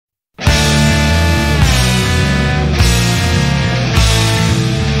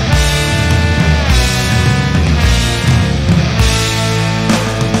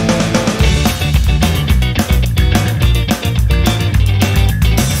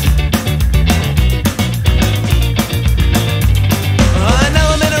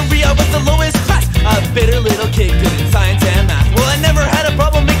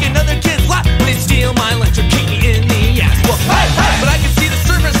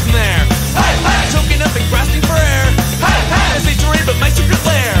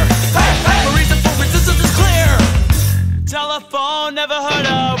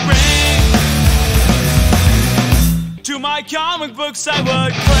my comic books I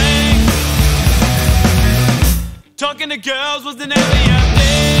would cling. Talking to girls was an alien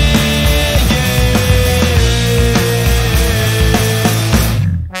thing.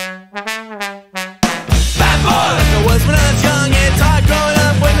 Bad boy, like I was when I was young. It's hard growing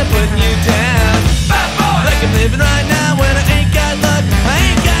up when they're putting you down. Bad boy, like I'm living right now when I ain't got luck, I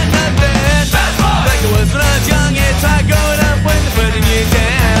ain't got nothing. Bad boy, like I was when I was young. It's hard growing up when they're putting you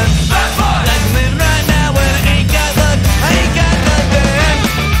down. Bad boy, like I'm living right now when I ain't got luck, I ain't got nothing.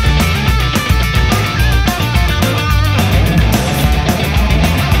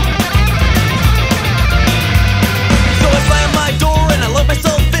 So I slam my door and I lock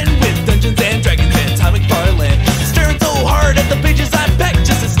myself in with Dungeons and Dragons and Tom McFarlane, staring so hard at the pages I pecked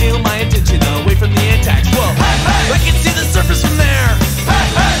just to steal my attention away from the attacks. Well, I can see the surface from there,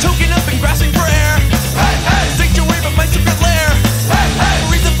 choking up and grasping for air. Sanctuary of my secret lair.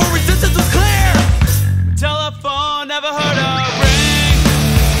 Reason for resistance was clear. Telephone never heard a ring.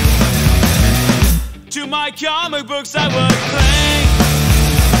 To my comic books I would cling.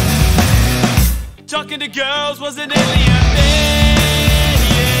 Talking to girls was an alien